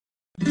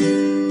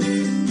Hello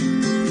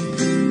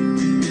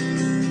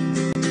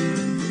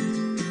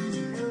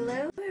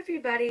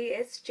everybody,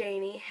 it's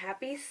Janie.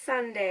 Happy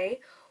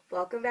Sunday.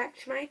 Welcome back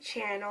to my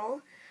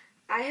channel.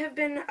 I have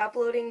been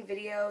uploading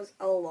videos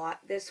a lot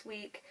this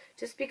week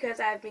just because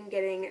I've been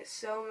getting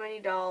so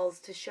many dolls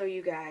to show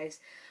you guys,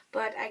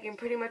 but I can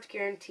pretty much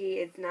guarantee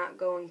it's not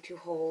going to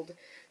hold.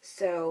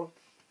 So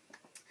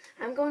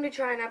I'm going to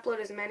try and upload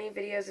as many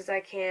videos as I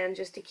can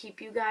just to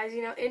keep you guys,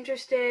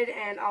 interested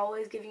and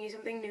always giving you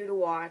something new to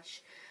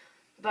watch.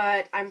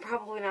 But I'm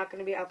probably not going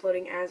to be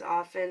uploading as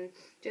often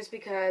just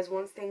because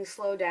once things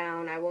slow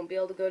down, I won't be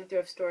able to go to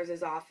thrift stores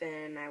as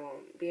often. I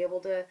won't be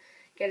able to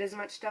get as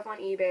much stuff on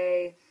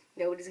eBay.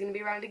 Nobody's going to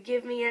be around to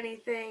give me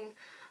anything.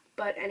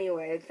 But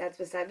anyway, that's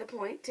beside the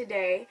point.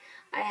 Today,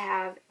 I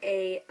have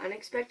a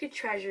Unexpected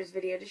Treasures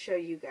video to show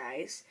you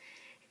guys.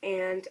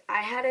 And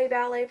I had a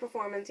ballet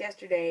performance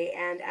yesterday,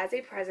 and as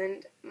a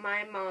present,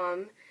 my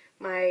mom,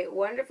 my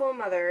wonderful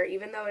mother,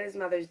 even though it is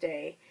Mother's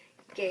Day,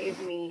 gave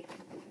me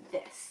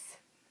this.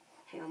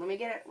 Hang on, let me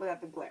get it without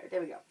the glare. There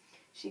we go.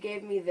 She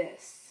gave me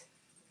this,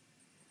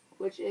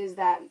 which is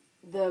the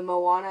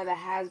Moana, the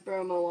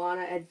Hasbro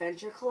Moana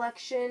Adventure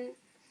Collection.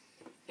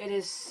 It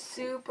is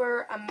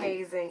super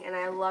amazing, and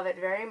I love it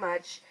very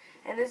much.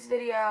 And this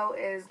video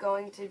is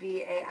going to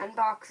be a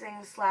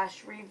unboxing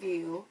 /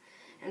 review.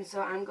 And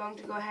so I'm going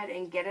to go ahead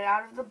and get it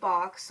out of the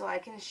box so I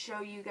can show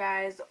you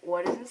guys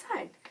what is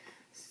inside.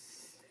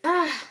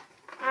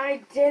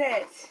 I did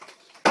it.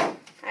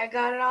 I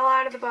got it all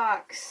out of the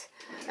box.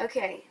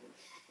 Okay.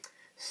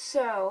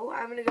 So,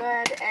 I'm going to go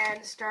ahead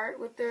and start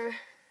with the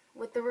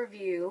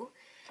review.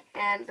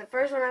 And the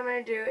first one I'm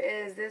going to do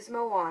is this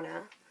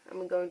Moana.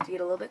 I'm going to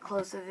get a little bit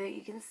closer so that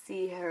you can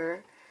see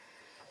her.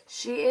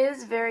 She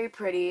is very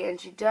pretty, and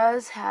she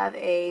does have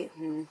a,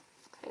 hang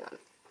on.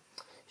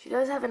 She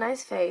does have a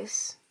nice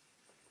face.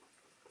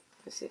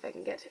 Let's see if I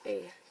can get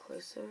a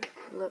closer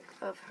look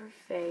of her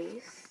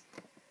face.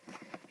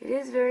 It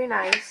is very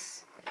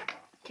nice.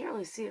 Can't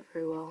really see it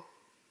very well.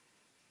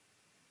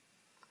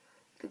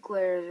 The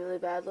glare is really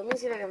bad. Let me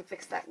see if I can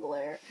fix that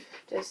glare.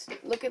 Just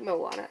look at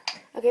Moana.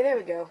 Okay, there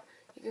we go.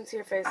 You can see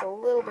her face a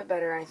little bit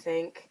better, I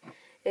think.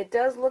 It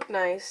does look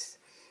nice.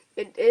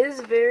 It is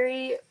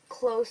very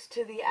close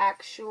to the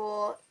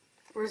actual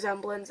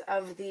resemblance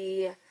of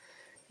the,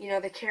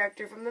 the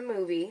character from the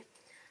movie.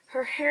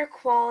 Her hair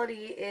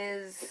quality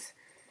is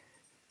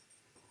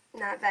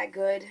not that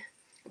good,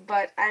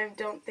 but I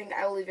don't think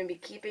I will even be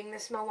keeping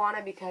this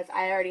Moana because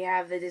I already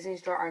have the Disney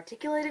Store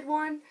articulated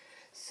one.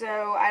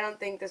 So I don't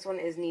think this one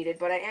is needed,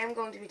 but I am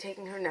going to be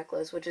taking her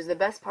necklace, which is the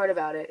best part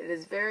about it. It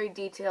is very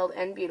detailed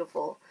and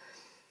beautiful.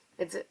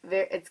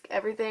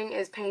 Everything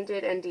is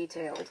painted and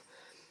detailed,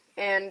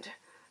 and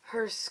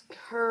her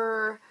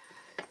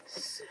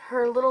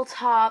little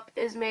top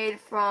is made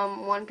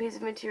from one piece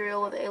of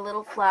material with a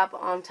little flap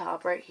on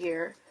top right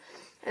here,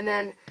 and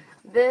then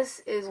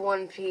this is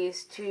one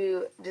piece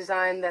to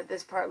design that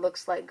this part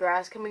looks like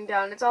grass coming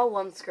down. It's all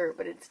one skirt,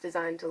 but it's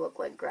designed to look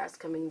like grass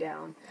coming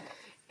down,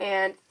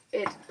 and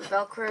it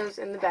velcros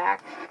in the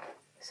back,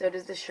 so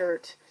does the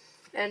shirt.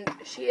 And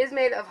she is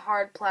made of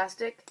hard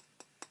plastic.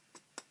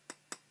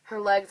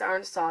 Her legs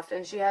aren't soft,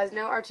 and she has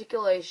no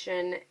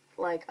articulation,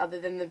 like,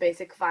 other than the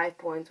basic 5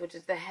 points, which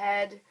is the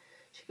head.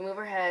 She can move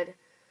her head.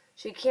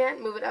 She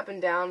can't move it up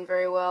and down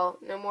very well,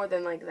 no more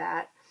than like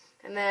that.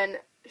 And then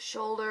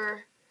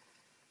shoulder,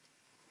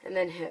 and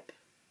then hip.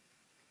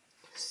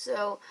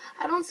 So,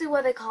 I don't see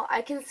why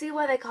I can see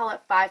why they call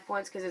it 5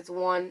 points, because it's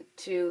 1,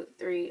 2,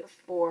 3,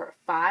 4,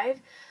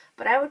 5.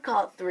 But I would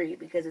call it 3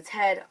 because it's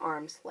head,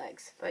 arms,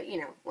 legs. But,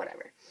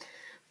 whatever.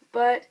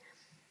 But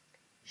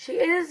she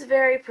is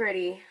very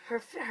pretty.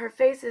 Her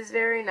face is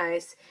very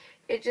nice.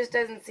 It just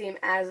doesn't seem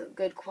as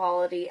good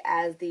quality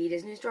as the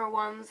Disney Store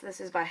ones.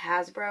 This is by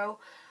Hasbro.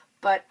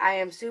 But I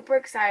am super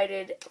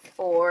excited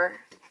for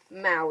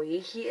Maui.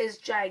 He is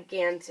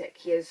gigantic.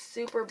 He is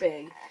super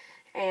big.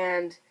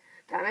 And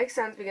that makes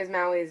sense because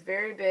Maui is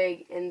very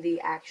big in the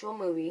actual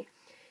movie.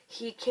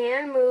 He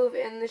can move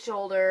in the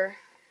shoulder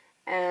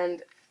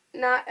and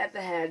not at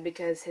the head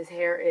because his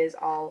hair is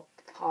all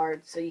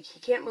hard, so he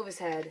can't move his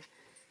head.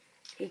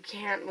 He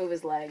can't move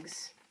his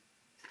legs,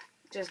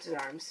 just his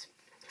arms.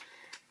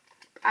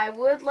 I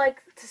would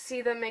like to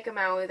see them make a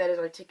Maui that is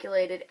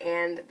articulated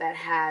and that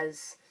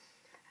has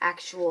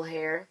actual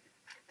hair,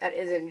 that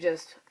isn't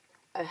just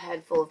a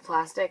head full of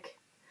plastic.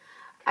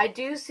 I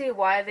do see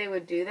why they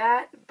would do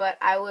that, but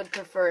I would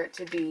prefer it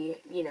to be,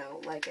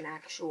 like an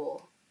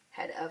actual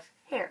head of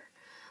hair.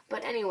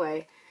 But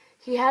anyway,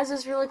 he has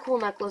this really cool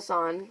necklace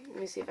on. Let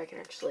me see if I can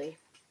actually...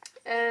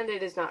 And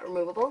it is not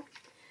removable.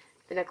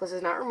 The necklace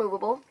is not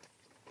removable.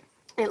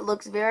 It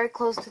looks very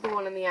close to the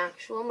one in the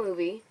actual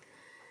movie.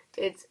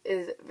 It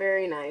is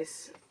very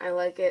nice. I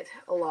like it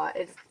a lot.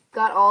 It's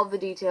got all the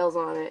details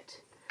on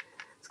it.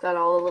 It's got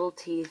all the little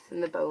teeth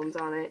and the bones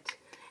on it.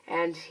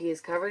 And he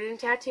is covered in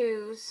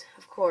tattoos,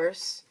 of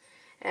course.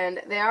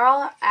 And they are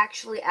all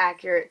actually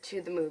accurate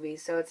to the movie.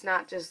 So it's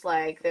not just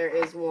like there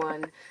is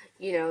one,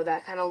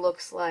 that kind of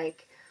looks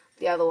like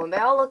the other one. They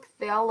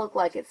all look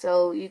like it.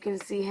 So you can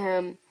see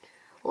him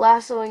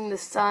lassoing the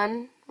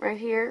sun right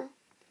here.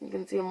 You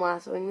can see him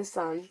lassoing the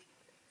sun.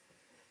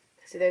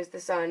 See, there's the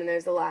sun, and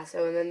there's the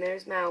lasso, and then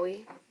there's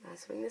Maui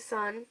lassoing the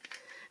sun.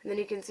 And then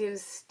you can see him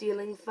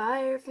stealing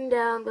fire from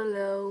down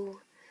below.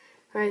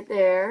 Right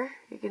there,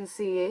 you can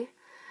see.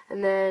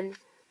 And then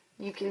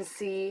you can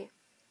see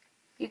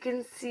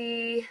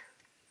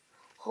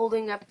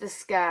holding up the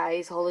sky.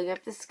 He's holding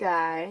up the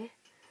sky.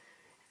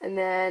 And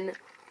then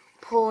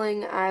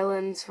pulling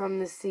islands from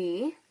the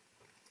sea.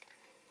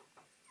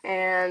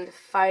 And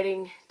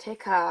fighting Te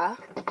Kā.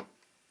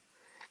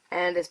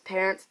 And his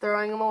parents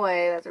throwing him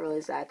away. That's a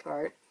really sad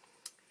part.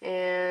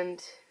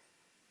 And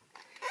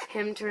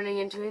him turning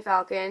into a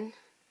falcon.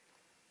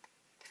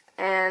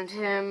 And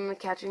him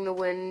catching the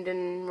wind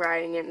and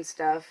riding it and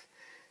stuff.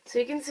 So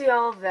you can see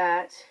all of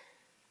that.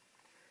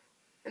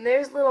 And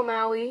there's little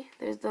Maui.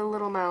 There's the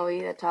little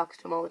Maui that talks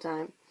to him all the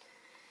time.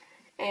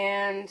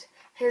 And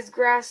his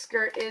grass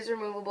skirt is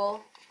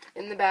removable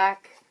in the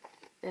back.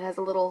 It has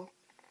a little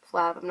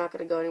flap. I'm not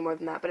going to go any more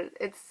than that. But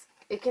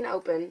it can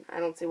open. I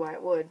don't see why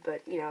it would,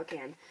 but, you know, it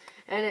can.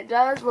 And it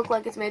does look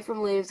like it's made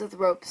from leaves with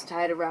ropes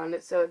tied around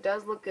it, so it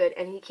does look good.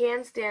 And he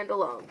can stand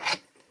alone.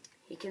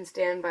 He can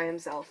stand by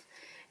himself.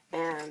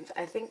 And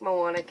I think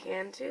Moana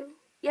can, too.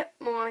 Yep,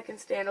 Moana can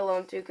stand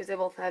alone, too, because they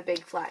both have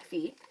big, flat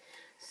feet.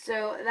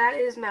 So that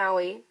is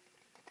Maui.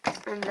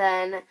 And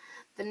then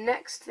the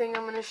next thing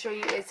I'm going to show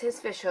you is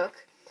his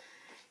fishhook.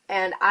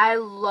 And I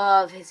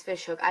love his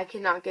fishhook. I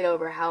cannot get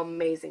over how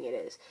amazing it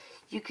is.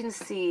 You can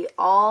see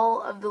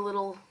all of the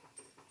little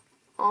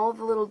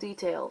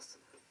details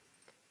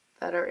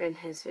that are in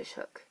his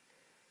fishhook.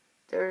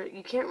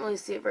 You can't really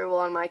see it very well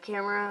on my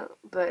camera,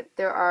 but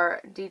there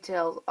are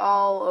details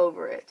all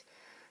over it.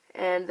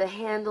 And the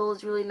handle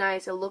is really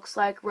nice. It looks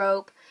like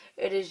rope.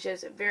 It is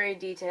just very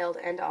detailed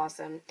and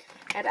awesome.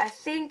 And I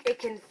think it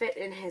can fit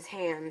in his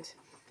hand.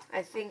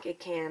 I think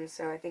it can,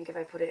 so I think if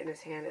I put it in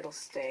his hand, it'll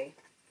stay.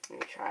 Let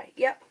me try.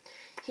 Yep.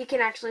 He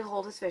can actually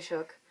hold his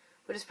fishhook,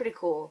 which is pretty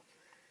cool,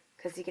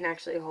 because he can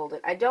actually hold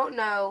it. I don't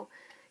know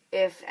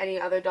if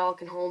any other doll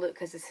can hold it,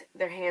 because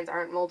their hands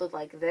aren't molded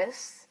like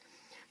this.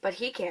 But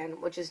he can,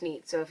 which is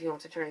neat. So if he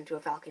wants to turn into a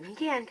falcon, he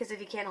can, because if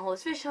he can't hold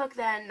his fishhook,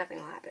 then nothing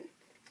will happen.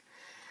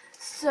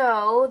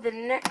 So the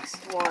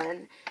next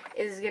one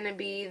is going to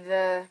be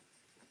the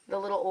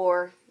little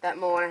oar that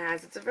Moana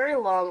has. It's a very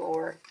long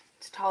oar.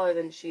 It's taller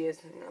than she is.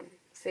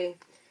 See?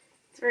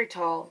 It's very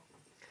tall.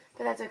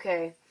 But that's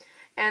okay.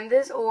 And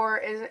this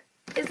oar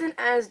isn't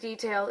as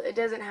detailed. It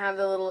doesn't have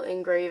the little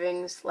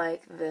engravings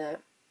like the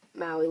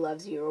Maui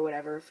Loves You or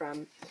whatever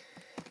from,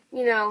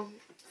 you know,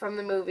 from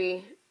the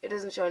movie. It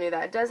doesn't show any of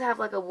that. It does have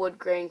like a wood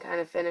grain kind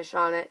of finish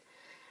on it,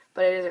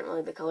 but it isn't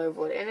really the color of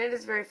wood. And it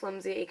is very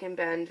flimsy. It can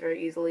bend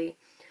very easily.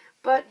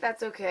 But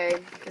that's okay,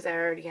 because I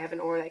already have an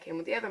oar that came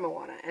with the other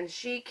Moana. And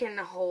she can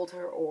hold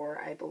her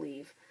oar, I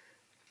believe.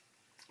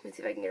 Let me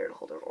see if I can get her to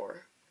hold her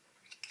oar.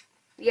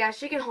 Yeah,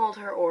 she can hold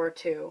her oar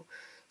too.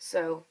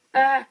 So,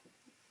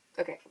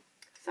 okay.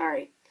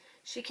 Sorry.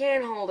 She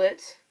can hold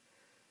it.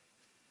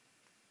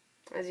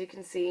 As you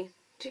can see,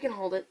 she can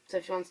hold it. So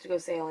if she wants to go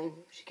sailing,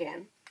 she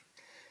can.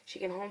 She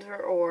can hold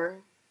her oar.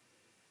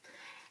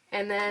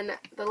 And then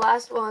the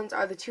last ones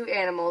are the two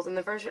animals. And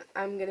the first one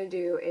I'm going to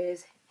do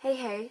is Hey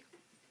Hey,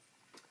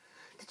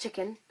 the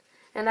chicken.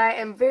 And I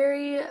am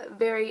very,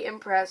 very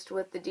impressed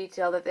with the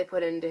detail that they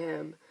put into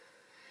him.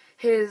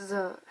 He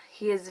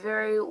is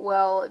very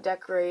well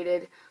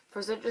decorated.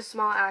 For such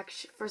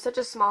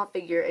a small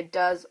figure, it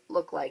does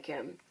look like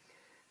him.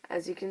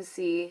 As you can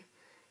see,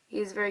 he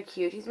is very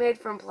cute. He's made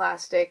from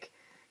plastic.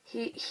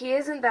 He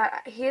isn't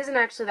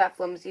actually that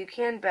flimsy. You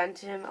can bend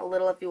him a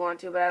little if you want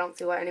to, but I don't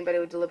see why anybody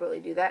would deliberately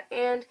do that.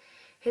 And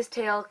his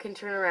tail can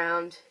turn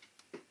around.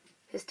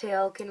 His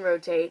tail can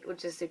rotate,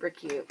 which is super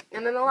cute.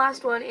 And then the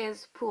last one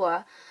is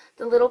Pua,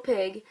 the little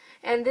pig.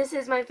 And this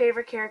is my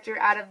favorite character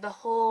out of the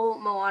whole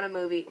Moana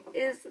movie,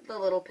 is the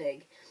little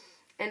pig.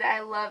 And I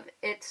love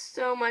it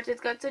so much.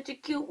 It's got such a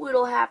cute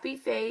little happy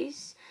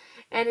face.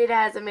 And it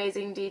has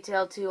amazing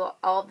detail too.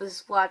 All the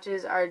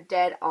splotches are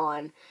dead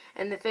on.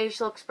 And the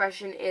facial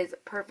expression is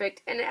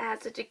perfect. And it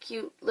has such a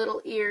cute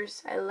little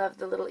ears. I love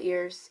the little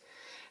ears.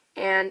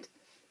 And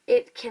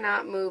it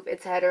cannot move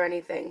its head or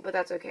anything. But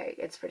that's okay.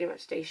 It's pretty much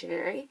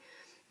stationary.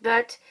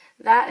 But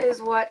that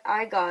is what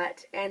I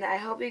got. And I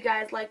hope you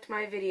guys liked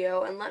my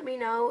video. And let me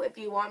know if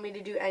you want me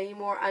to do any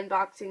more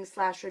unboxing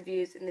 /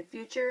 reviews in the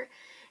future.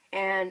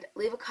 And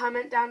leave a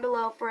comment down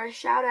below for a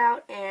shout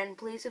out. And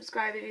please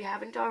subscribe if you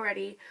haven't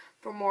already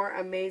for more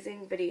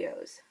amazing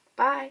videos.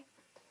 Bye!